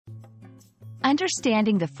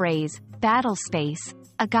Understanding the phrase, battle space,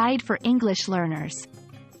 a guide for English learners.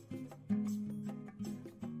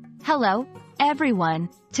 Hello, everyone.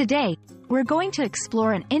 Today, we're going to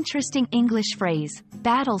explore an interesting English phrase,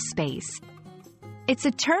 battle space. It's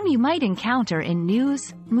a term you might encounter in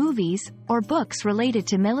news, movies, or books related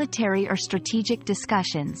to military or strategic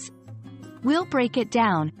discussions. We'll break it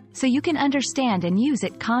down, so you can understand and use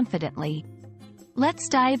it confidently. Let's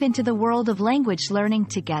dive into the world of language learning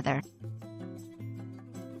together.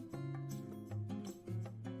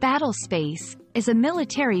 Battle space is a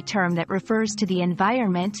military term that refers to the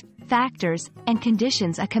environment, factors, and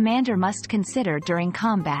conditions a commander must consider during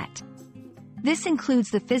combat. This includes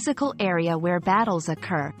the physical area where battles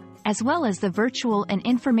occur, as well as the virtual and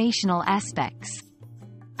informational aspects.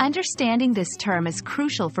 Understanding this term is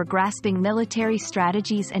crucial for grasping military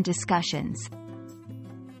strategies and discussions.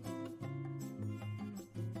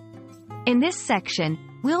 In this section,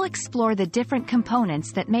 we'll explore the different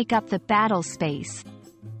components that make up the battle space.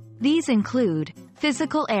 These include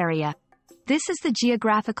physical area. This is the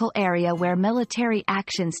geographical area where military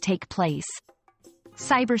actions take place.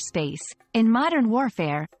 Cyberspace. In modern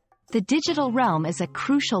warfare, the digital realm is a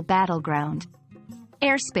crucial battleground.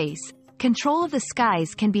 Airspace. Control of the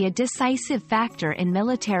skies can be a decisive factor in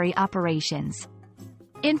military operations.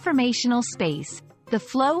 Informational space. The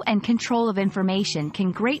flow and control of information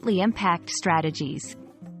can greatly impact strategies.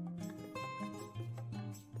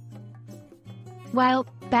 While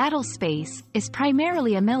battle space is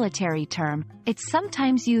primarily a military term, it's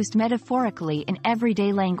sometimes used metaphorically in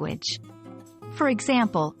everyday language. For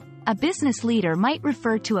example, a business leader might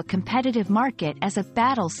refer to a competitive market as a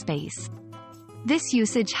battle space. This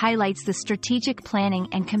usage highlights the strategic planning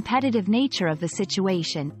and competitive nature of the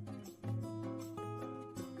situation.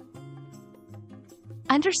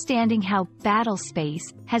 Understanding how battle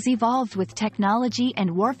space has evolved with technology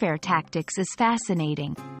and warfare tactics is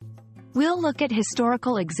fascinating. We'll look at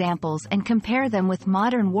historical examples and compare them with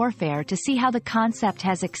modern warfare to see how the concept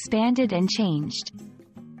has expanded and changed.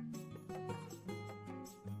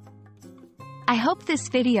 I hope this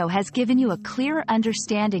video has given you a clearer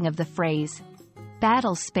understanding of the phrase,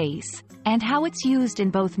 battle space, and how it's used in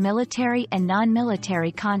both military and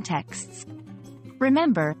non-military contexts.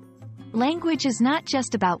 Remember, language is not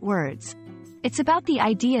just about words. It's about the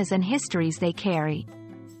ideas and histories they carry.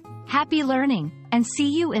 Happy learning, and see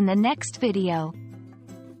you in the next video.